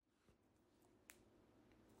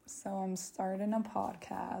So I'm starting a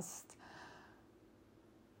podcast.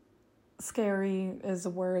 Scary is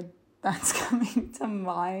a word that's coming to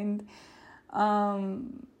mind. But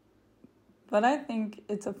I think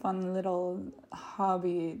it's a fun little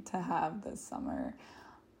hobby to have this summer.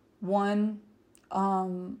 One,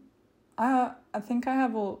 I think I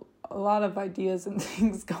have a lot of ideas and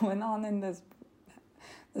things going on in this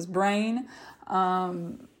brain.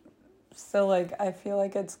 So like I feel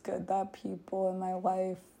like it's good that people in my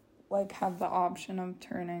life like have the option of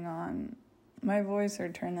turning on my voice or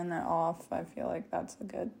turning it off. I feel like that's a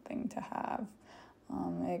good thing to have.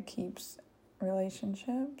 It keeps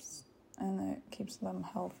relationships and it keeps them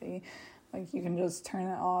healthy. Like you can just turn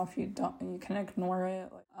it off. You can ignore it.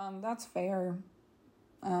 That's fair.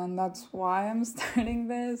 And that's why I'm starting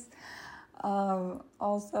this.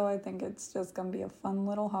 Also, I think it's just gonna be a fun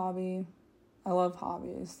little hobby. I love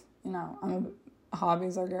hobbies.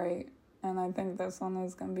 Hobbies are great. And I think this one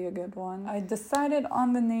is gonna be a good one. I decided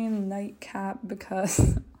on the name Nightcap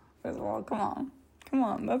because, first of all, come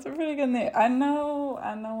on, that's a pretty good name. I know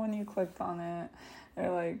when you clicked on it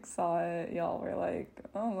or like saw it, y'all were like,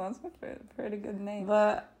 oh, that's a pretty good name.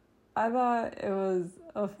 But I thought it was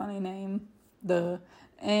a funny name,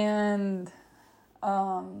 and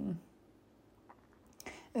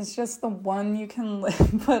it's just the one you can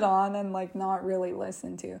put on and like not really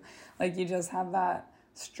listen to. Like you just have that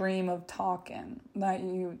stream of talking that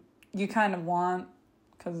you kind of want,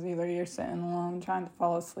 because either you're sitting alone trying to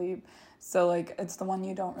fall asleep, so like it's the one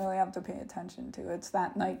you don't really have to pay attention to. It's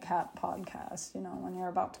that Nightcap podcast, when you're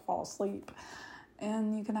about to fall asleep,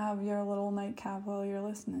 and you can have your little nightcap while you're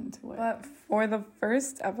listening to it. But for the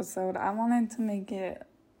first episode, I wanted to make it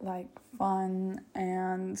like fun,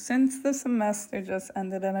 and since the semester just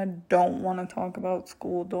ended and I don't want to talk about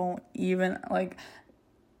school,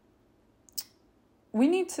 we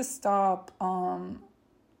need to stop, once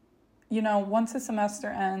the semester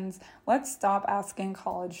ends, let's stop asking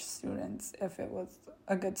college students if it was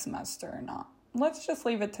a good semester or not. Let's just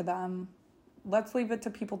leave it to them. Let's leave it to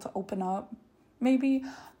people to open up, maybe,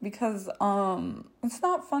 because it's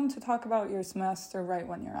not fun to talk about your semester right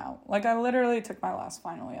when you're out. Like, I literally took my last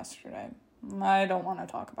final yesterday. I don't want to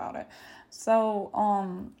talk about it. So,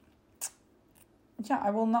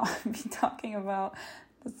 I will not be talking about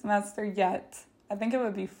the semester yet. I think it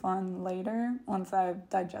would be fun later once I've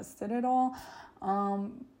digested it all.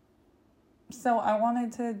 So I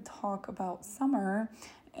wanted to talk about summer,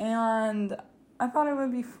 and I thought it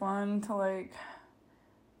would be fun to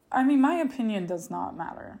my opinion does not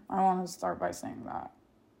matter. I want to start by saying that,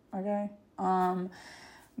 okay?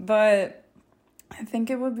 But I think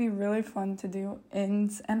it would be really fun to do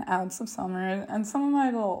ins and outs of summer and some of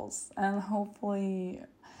my goals, and hopefully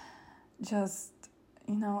just,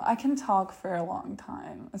 I can talk for a long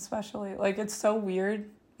time, especially, it's so weird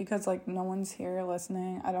because, no one's here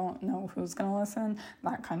listening. I don't know who's going to listen.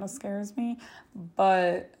 That kind of scares me,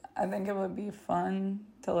 but I think it would be fun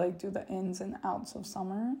to, do the ins and outs of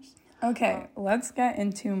summers. Okay, let's get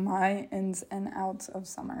into my ins and outs of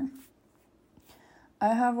summer. I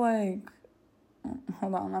have,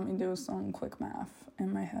 hold on, let me do some quick math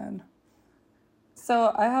in my head.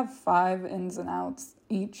 So I have 5 ins and outs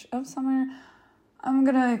each of summer. I'm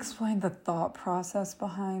going to explain the thought process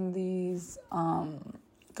behind these,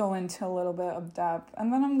 go into a little bit of depth,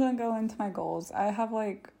 and then I'm going to go into my goals. I have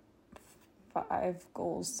 5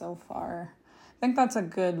 goals so far. I think that's a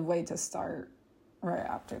good way to start right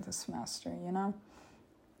after the semester,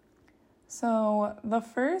 So the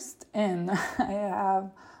first in I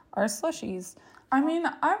have are slushies. I mean,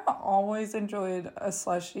 I've always enjoyed a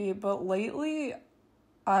slushie, but lately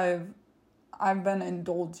I've been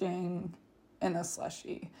indulging in a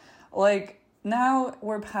slushie. Now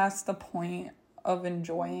we're past the point of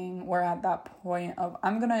enjoying. We're at that point of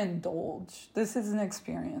I'm gonna indulge. This is an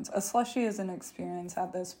experience. A slushie is an experience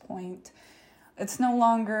at this point. It's no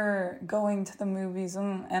longer going to the movies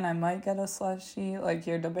and I might get a slushie, like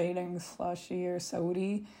you're debating slushie or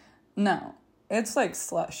sody. No, it's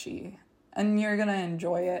slushie, and you're gonna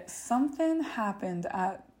enjoy it. Something happened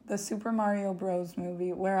at the Super Mario Bros.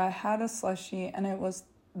 Movie where I had a slushie and it was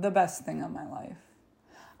the best thing of my life.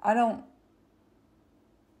 I don't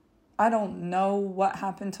know what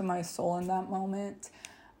happened to my soul in that moment.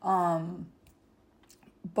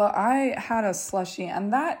 But I had a slushie,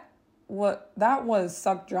 and that was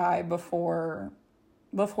sucked dry before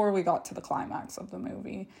we got to the climax of the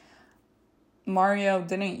movie. Mario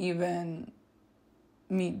didn't even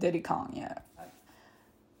meet Diddy Kong yet.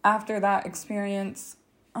 After that experience,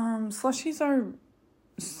 slushies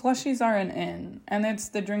are an in, and it's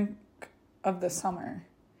the drink of the summer.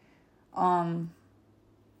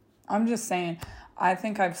 I'm just saying, I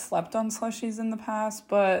think I've slept on slushies in the past,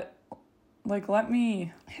 but like let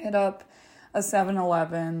me hit up a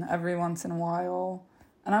 7-Eleven every once in a while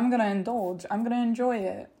and I'm going to indulge. I'm going to enjoy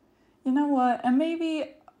it. You know what? And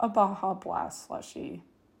maybe a Baja Blast slushie.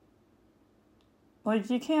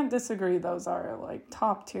 Like, you can't disagree, those are like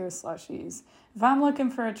top tier slushies. If I'm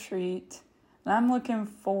looking for a treat and I'm looking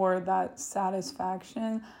for that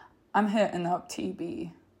satisfaction, I'm hitting up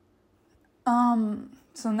TB.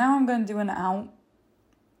 So now I'm gonna do an out.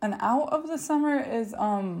 An out of the summer is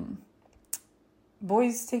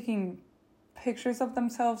boys taking pictures of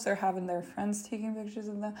themselves or having their friends taking pictures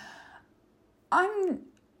of them.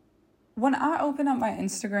 When I open up my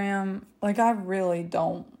Instagram, like, I really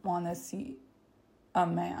don't want to see a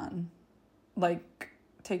man like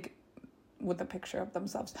take with a picture of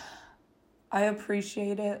themselves. I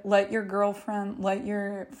appreciate it. Let your girlfriend, let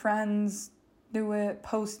your friends do it,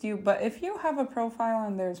 post you. But if you have a profile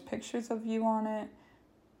and there's pictures of you on it,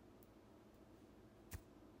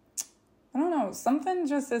 I don't know, something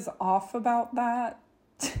just is off about that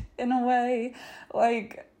in a way.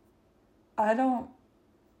 Like, I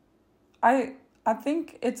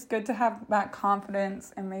think it's good to have that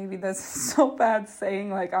confidence, and maybe this is so bad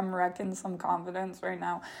saying, like, I'm wrecking some confidence right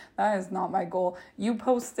now. That is not my goal. You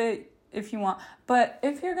post it if you want. But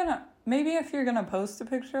if you're gonna post a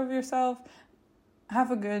picture of yourself,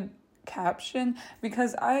 have a good caption,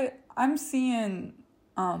 because I'm seeing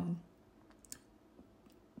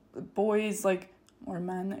boys, like, or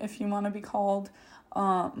men, if you want to be called,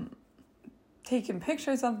 taking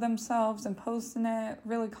pictures of themselves and posting it,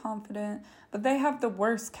 really confident, but they have the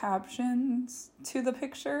worst captions to the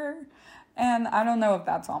picture. And I don't know if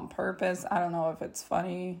that's on purpose. I don't know if it's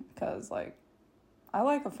funny, because, like, I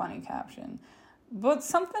like a funny caption, but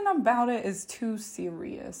something about it is too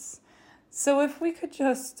serious. So if we could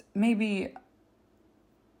just maybe,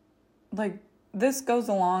 like, this goes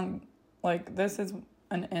along, like, this is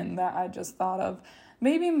an end that I just thought of,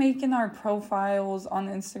 maybe making our profiles on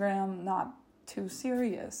Instagram not too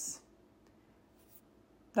serious.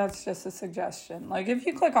 That's just a suggestion. Like, if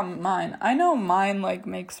you click on mine, I know mine, like,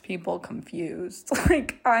 makes people confused.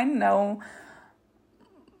 Like, I know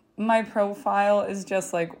my profile is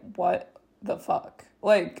just like, what the fuck?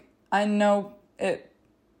 Like, I know it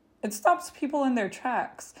stops people in their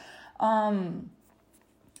tracks.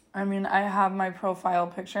 I mean, I have my profile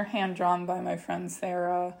picture hand-drawn by my friend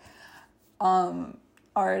Sarah,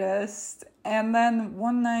 artist. And then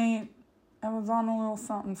one night, I was on a little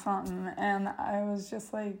something, and I was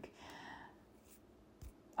just like,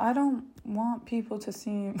 I don't want people to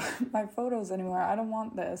see my photos anymore. I don't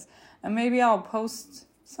want this. And maybe I'll post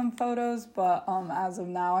some photos, but as of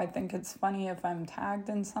now, I think it's funny if I'm tagged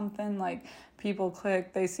in something, like, people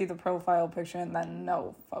click, they see the profile picture, and then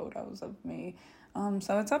no photos of me.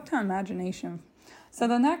 So it's up to imagination. So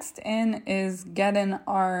the next in is getting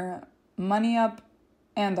our money up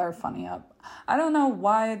and our funny up. I don't know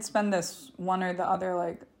why it's been this one or the other,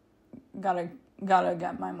 like, gotta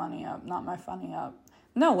get my money up, not my funny up.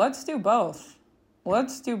 No, let's do both.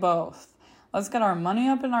 Let's get our money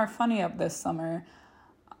up and our funny up this summer.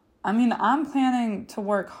 I mean, I'm planning to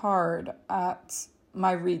work hard at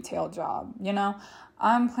my retail job, you know?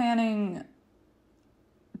 I'm planning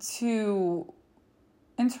to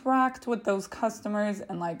interact with those customers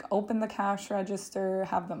and, like, open the cash register,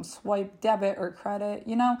 have them swipe debit or credit,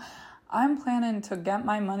 you know? I'm planning to get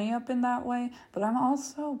my money up in that way, but I'm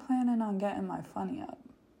also planning on getting my funny up.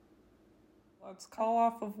 Let's call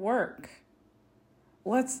off of work.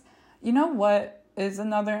 You know what is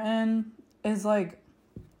another in? Is, like,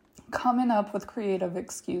 coming up with creative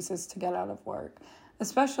excuses to get out of work,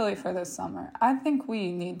 especially for this summer. I think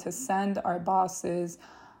we need to send our bosses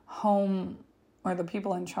home, or the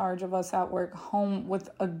people in charge of us at work, home with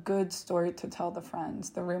a good story to tell the friends,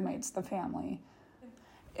 the roommates, the family.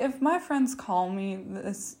 If my friends call me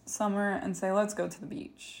this summer and say, let's go to the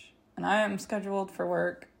beach, and I am scheduled for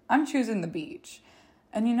work, I'm choosing the beach.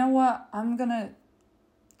 And you know what? I'm going to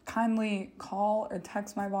kindly call or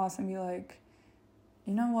text my boss and be like,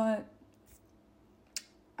 you know what?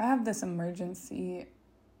 I have this emergency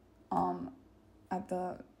at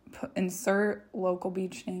the insert local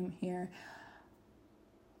beach name here.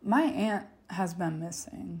 My aunt has been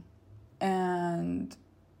missing, and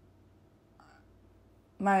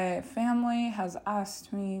my family has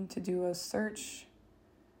asked me to do a search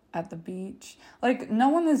at the beach. Like, no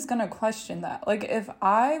one is gonna question that. Like, if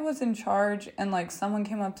I was in charge and, like, someone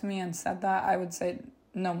came up to me and said that, I would say,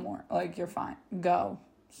 no more. Like, you're fine. Go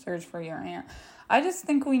search for your aunt. I just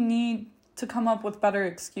think we need to come up with better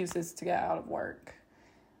excuses to get out of work.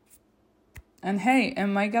 And hey, it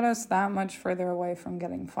might get us that much further away from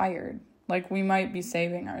getting fired. Like, we might be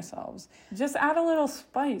saving ourselves. Just add a little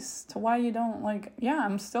spice to why you don't, like, yeah,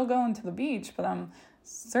 I'm still going to the beach, but I'm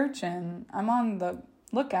searching. I'm on the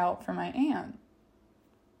lookout for my aunt.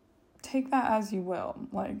 Take that as you will.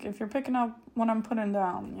 Like, if you're picking up what I'm putting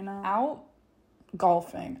down, you know. Out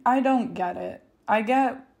golfing. I don't get it. I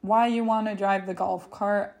get why you want to drive the golf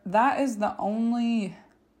cart. That is the only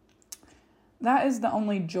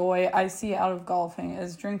joy I see out of golfing,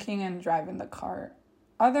 is drinking and driving the cart.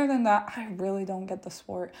 Other than that, I really don't get the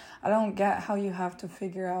sport. I don't get how you have to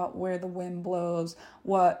figure out where the wind blows,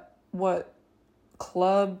 what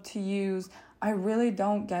club to use. I really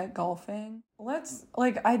don't get golfing.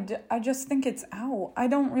 I just think it's out. I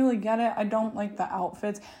don't really get it. I don't like the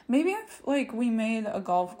outfits. Maybe if, like, we made a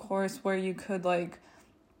golf course where you could, like,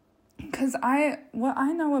 because what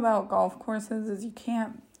I know about golf courses is you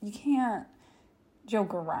can't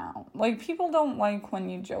joke around. Like, people don't like when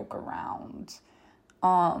you joke around.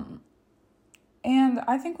 And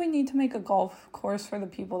I think we need to make a golf course for the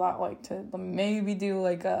people that like to maybe do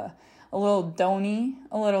like a little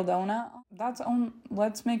donut.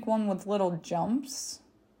 Let's make one with little jumps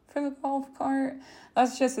for the golf cart.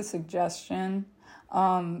 That's just a suggestion.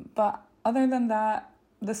 But other than that,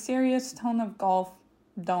 the serious tone of golf,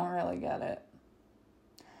 don't really get it.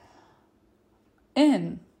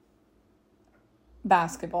 In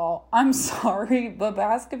basketball, I'm sorry, but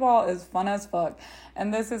basketball is fun as fuck.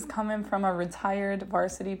 And this is coming from a retired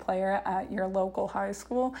varsity player at your local high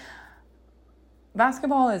school.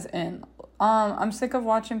 Basketball is in. I'm sick of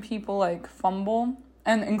watching people like fumble,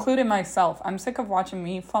 and including myself. I'm sick of watching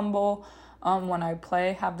me fumble when I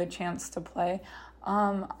have the chance to play.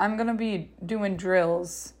 I'm going to be doing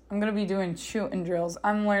drills. I'm going to be doing shooting drills.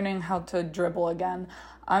 I'm learning how to dribble again.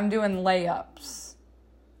 I'm doing layups.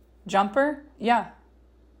 Jumper? Yeah,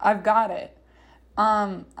 I've got it.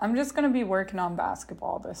 I'm just going to be working on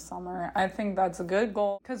basketball this summer. I think that's a good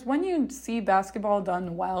goal. Because when you see basketball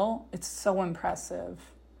done well, it's so impressive.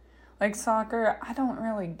 Like soccer, I don't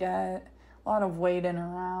really get a lot of waiting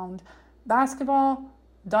around. Basketball,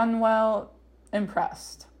 done well,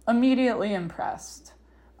 impressed. Immediately impressed.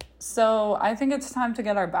 So I think it's time to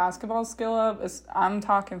get our basketball skill up. I'm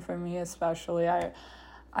talking for me especially.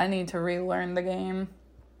 I need to relearn the game.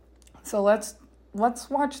 So let's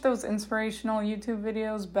watch those inspirational YouTube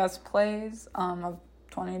videos, best plays of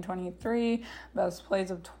 2023, best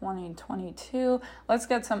plays of 2022. Let's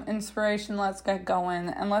get some inspiration, let's get going,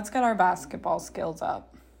 and let's get our basketball skills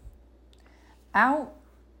up. Out,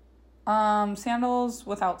 sandals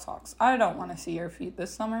without socks. I don't want to see your feet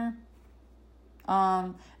this summer.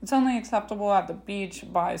 It's only acceptable at the beach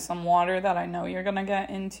by some water that I know you're gonna get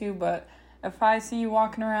into, but if I see you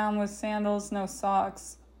walking around with sandals, no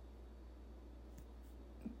socks,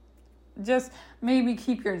 just maybe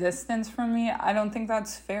keep your distance from me. I don't think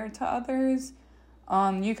that's fair to others.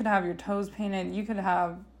 You could have your toes painted. You could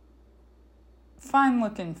have fine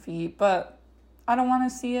looking feet, but I don't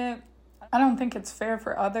want to see it. I don't think it's fair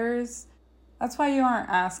for others. That's why you aren't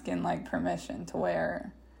asking like permission to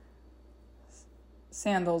wear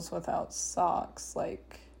sandals without socks.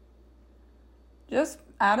 Like, just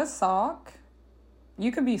add a sock.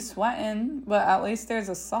 You could be sweating, but at least there's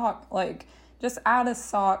a sock. Like, just add a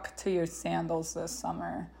sock to your sandals this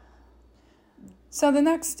summer. So the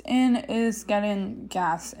next in is getting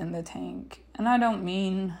gas in the tank. And I don't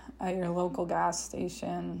mean at your local gas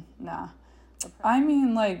station. Nah. I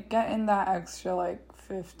mean like getting that extra like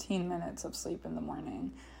 15 minutes of sleep in the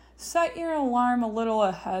morning. Set your alarm a little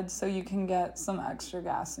ahead so you can get some extra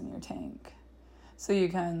gas in your tank. So you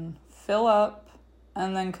can fill up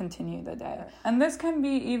and then continue the day. And this can be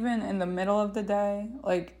even in the middle of the day.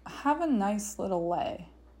 Like, have a nice little lay.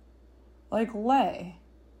 Like, lay.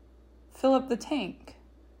 Fill up the tank.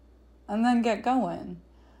 And then get going.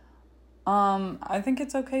 I think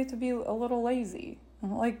it's okay to be a little lazy.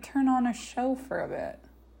 Like, turn on a show for a bit.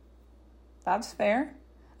 That's fair.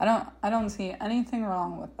 I don't see anything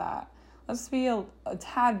wrong with that. Let's be a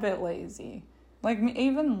tad bit lazy. Like,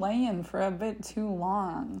 even laying for a bit too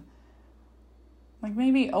long. Like,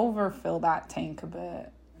 maybe overfill that tank a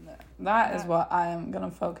bit. That is what I am going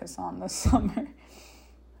to focus on this summer.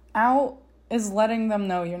 Out is letting them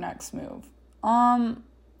know your next move.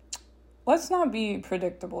 Let's not be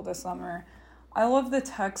predictable this summer. I love the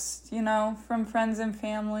text, from friends and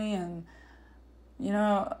family. And,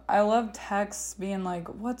 I love texts being like,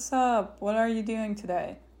 what's up? What are you doing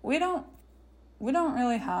today? We don't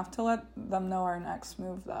really have to let them know our next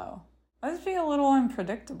move, though. Let's be a little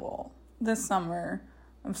unpredictable this summer.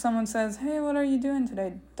 If someone says, hey, what are you doing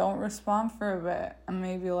today? Don't respond for a bit. And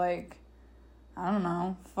maybe I don't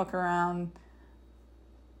know, fuck around,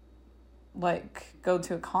 like go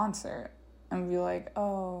to a concert and be like,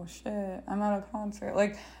 oh shit, I'm at a concert.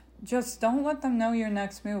 Like, just don't let them know your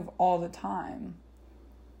next move all the time.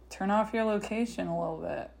 Turn off your location a little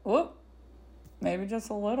bit. Whoop. Maybe just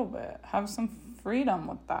a little bit. Have some freedom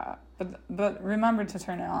with that. But remember to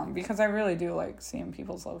turn it on, because I really do like seeing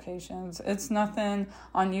people's locations. It's nothing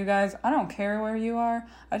on you guys. I don't care where you are.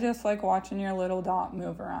 I just like watching your little dot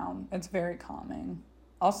move around. It's very calming.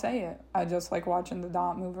 I'll say it. I just like watching the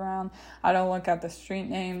dot move around. I don't look at the street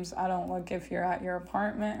names. I don't look if you're at your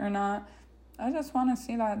apartment or not. I just want to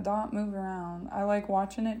see that dot move around. I like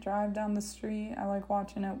watching it drive down the street. I like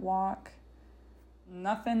watching it walk.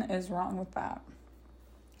 Nothing is wrong with that.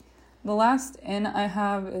 The last in I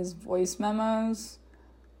have is voice memos.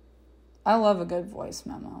 I love a good voice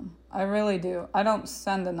memo. I really do. I don't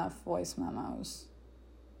send enough voice memos,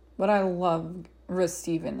 but I love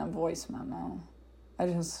receiving a voice memo. I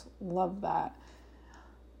just love that.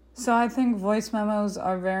 So I think voice memos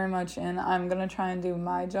are very much in. I'm going to try and do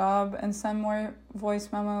my job and send more voice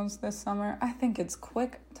memos this summer. I think it's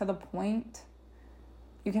quick, to the point.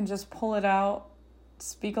 You can just pull it out,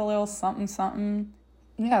 speak a little something, something.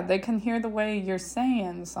 Yeah, they can hear the way you're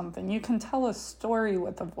saying something. You can tell a story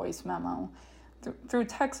with a voice memo. Through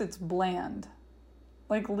text, it's bland.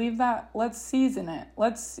 Like, leave that. Let's season it.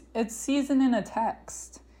 It's seasoned in a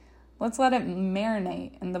text. Let's let it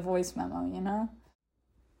marinate in the voice memo, you know?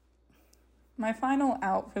 My final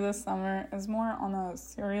out for this summer is more on a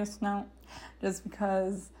serious note, just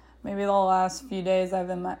because maybe the last few days I've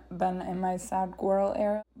been in my sad girl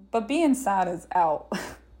era. But being sad is out.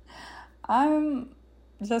 I'm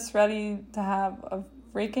just ready to have a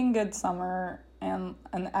freaking good summer, and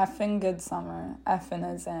an effing good summer.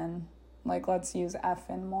 Effing is in. Like, let's use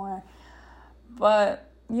effing more.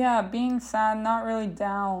 But yeah, being sad, not really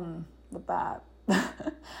down with that.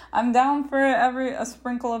 I'm down for a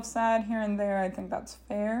sprinkle of sad here and there. I think that's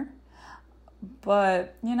fair.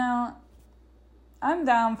 But, you know, I'm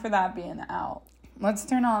down for that being out. Let's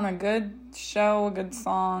turn on a good show, a good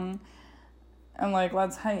song, and like,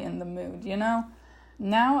 let's heighten the mood, you know?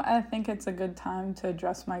 Now I think it's a good time to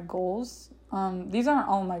address my goals. These aren't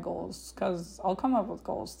all my goals, because I'll come up with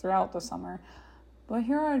goals throughout the summer. But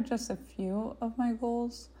here are just a few of my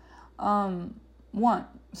goals. 1,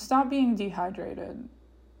 stop being dehydrated.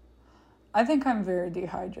 I think I'm very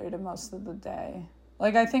dehydrated most of the day.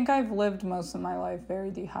 Like, I think I've lived most of my life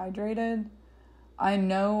very dehydrated. I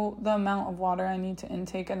know the amount of water I need to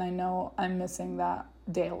intake, and I know I'm missing that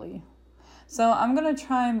daily. So I'm going to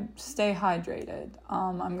try and stay hydrated.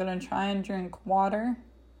 I'm going to try and drink water.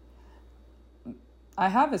 I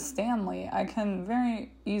have a Stanley. I can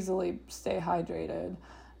very easily stay hydrated.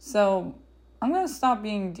 So I'm going to stop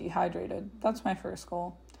being dehydrated. That's my first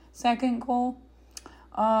goal. Second goal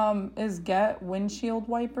is get windshield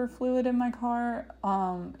wiper fluid in my car.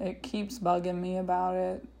 It keeps bugging me about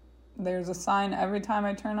it. There's a sign every time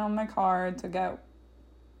I turn on my car to get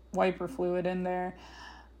wiper fluid in there.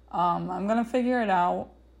 I'm going to figure it out.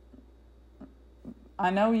 I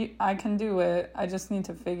know I can do it. I just need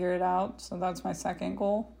to figure it out. So that's my second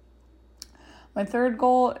goal. My third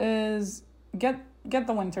goal is get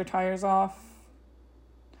the winter tires off.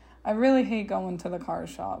 I really hate going to the car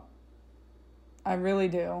shop. I really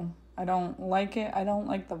do. I don't like it. I don't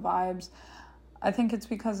like the vibes. I think it's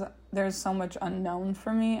because there's so much unknown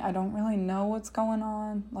for me. I don't really know what's going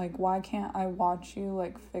on. Like, why can't I watch you,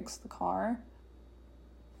 like, fix the car?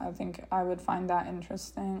 I think I would find that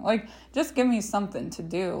interesting. Like, just give me something to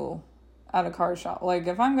do at a car shop. Like,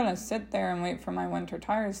 if I'm going to sit there and wait for my winter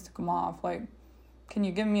tires to come off, like, can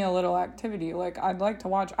you give me a little activity? Like, I'd like to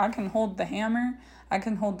watch. I can hold the hammer. I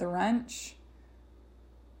can hold the wrench.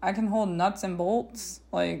 I can hold nuts and bolts.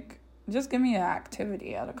 Like, just give me an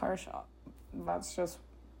activity at a car shop. That's just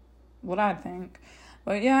what I think.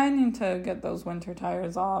 But yeah, I need to get those winter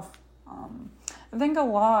tires off. I think a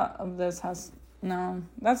lot of this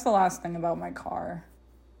that's the last thing about my car.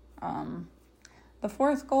 The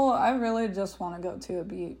fourth goal, I really just want to go to a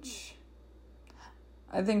beach.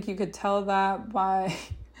 I think you could tell that by,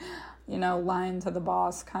 lying to the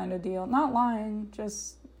boss kind of deal. Not lying,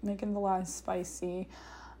 just making the lie spicy.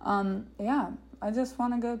 I just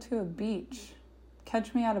want to go to a beach.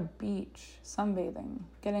 Catch me at a beach, sunbathing,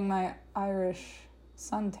 getting my Irish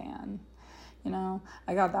suntan.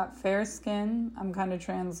 I got that fair skin. I'm kind of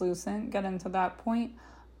translucent, getting to that point.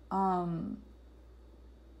 But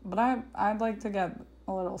I'd like to get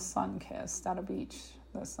a little sun-kissed at a beach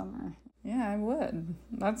this summer. Yeah, I would.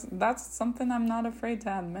 That's something I'm not afraid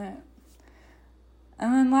to admit.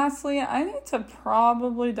 And then lastly, I need to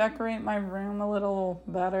probably decorate my room a little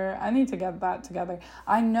better. I need to get that together.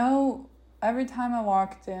 I know every time I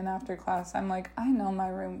walked in after class, I'm like, I know my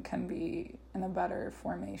room can be in a better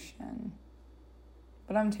formation,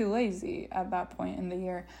 but I'm too lazy at that point in the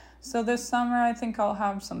year. So this summer, I think I'll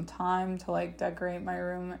have some time to like decorate my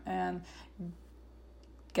room and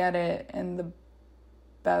get it in the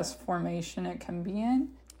best formation it can be in.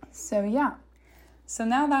 So yeah. So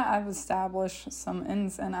now that I've established some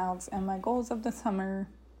ins and outs and my goals of the summer,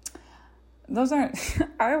 those are,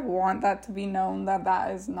 I want that to be known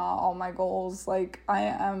that is not all my goals. Like,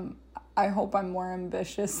 I hope I'm more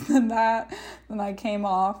ambitious than that, than I came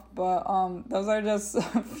off. But those are just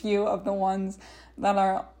a few of the ones that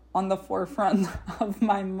are on the forefront of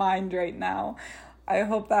my mind right now. I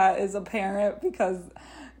hope that is apparent, because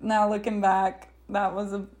now looking back, that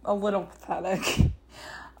was a little pathetic.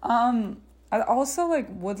 I also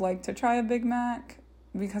would like to try a Big Mac,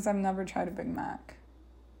 because I've never tried a Big Mac.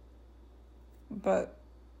 But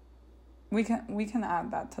we can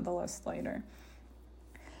add that to the list later.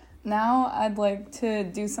 Now I'd like to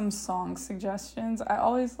do some song suggestions. I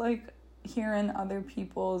always like hearing other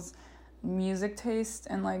people's music taste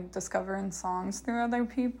and like discovering songs through other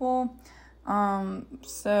people.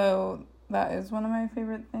 So that is one of my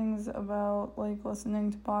favorite things about like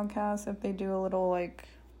listening to podcasts, if they do a little like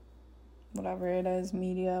whatever it is,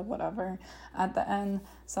 media, whatever, at the end.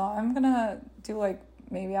 So I'm gonna do like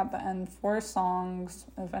maybe at the end 4 songs,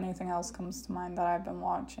 if anything else comes to mind that I've been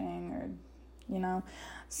watching, or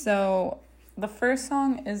so the first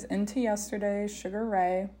song is Into Yesterday, Sugar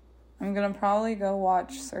Ray. I'm gonna probably go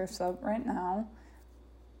watch Surf's Up right now.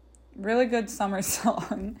 Really good summer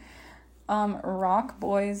song. Rock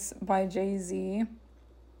Boys by Jay-Z.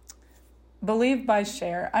 Believe by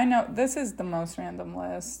Cher. I know this is the most random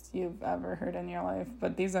list you've ever heard in your life,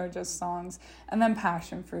 but these are just songs. And then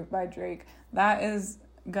Passion Fruit by Drake. That is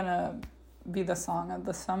gonna be the song of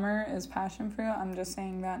the summer, is Passion Fruit. I'm just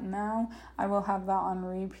saying that now. I will have that on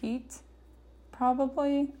repeat,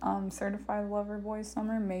 probably. Certified Lover Boy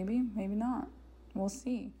Summer, maybe not. We'll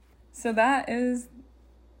see. So that is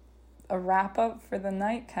a wrap up for the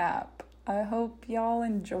nightcap. I hope y'all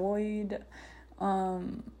enjoyed.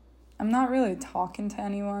 I'm not really talking to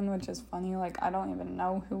anyone, which is funny. Like, I don't even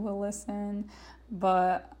know who will listen,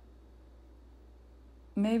 but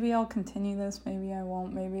maybe I'll continue this, maybe I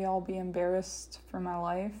won't, maybe I'll be embarrassed for my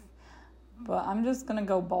life, but I'm just gonna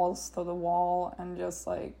go balls to the wall and just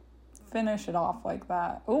like finish it off like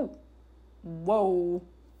that. Oh, whoa,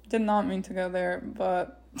 did not mean to go there,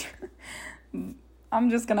 but I'm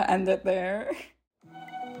just gonna end it there.